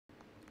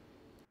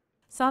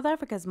South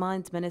Africa's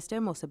Mines Minister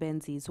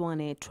Mosebenzi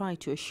Zwane tried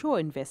to assure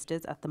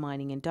investors at the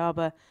mining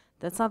indaba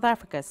that South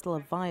Africa is still a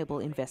viable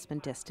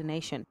investment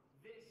destination.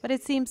 But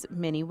it seems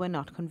many were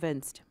not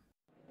convinced.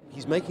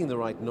 He's making the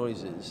right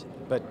noises,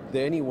 but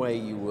the only way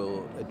you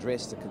will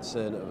address the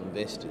concern of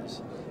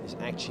investors is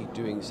actually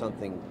doing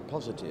something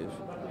positive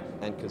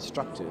and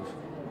constructive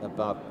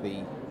about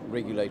the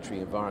regulatory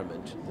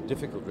environment, the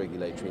difficult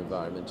regulatory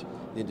environment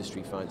the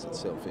industry finds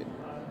itself in.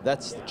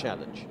 That's the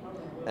challenge.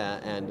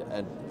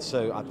 And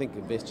so I think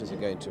investors are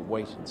going to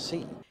wait and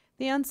see.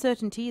 The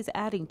uncertainty is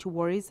adding to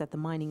worries that the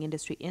mining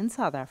industry in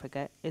South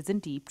Africa is in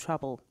deep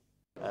trouble.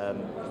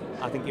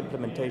 I think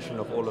implementation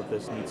of all of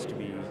this needs to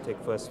be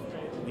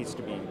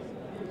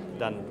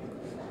done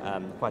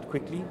quite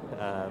quickly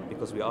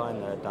because we are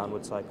in a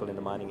downward cycle in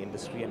the mining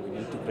industry, and we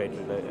need to create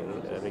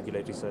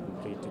regulatory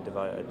certainty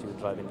to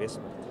drive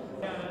investment.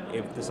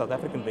 If the South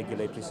African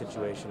regulatory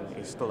situation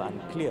is still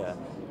unclear,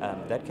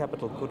 that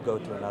capital could go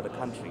to another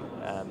country,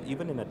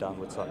 even in a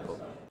downward cycle.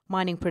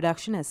 Mining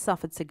production has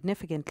suffered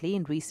significantly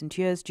in recent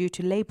years due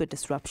to labor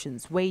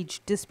disruptions,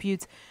 wage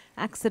disputes,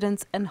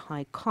 accidents and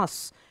high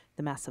costs.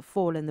 The massive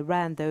fall in the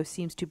rand, though,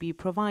 seems to be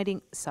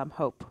providing some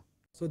hope.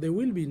 So there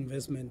will be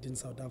investment in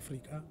South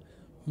Africa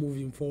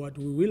moving forward.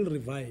 We will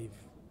revive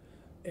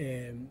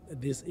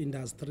this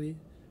industry,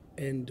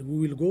 and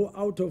we will go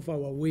out of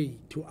our way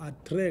to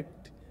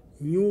attract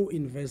new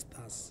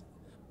investors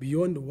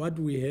beyond what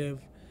we have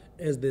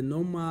as the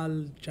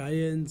normal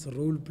giants,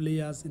 role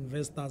players,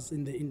 investors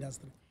in the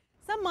industry.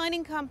 Some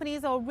mining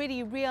companies are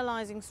already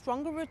realizing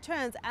stronger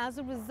returns as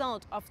a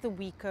result of the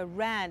weaker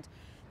rand.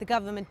 The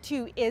government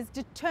too is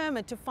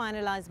determined to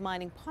finalize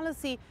mining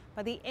policy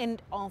by the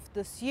end of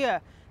this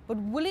year. But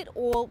will it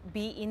all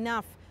be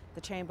enough?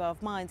 The Chamber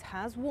of Mines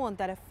has warned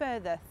that a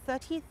further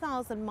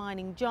 30,000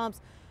 mining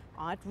jobs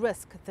are at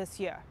risk this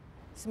year.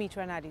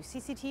 Smita Nadu,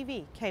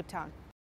 CCTV, Cape Town.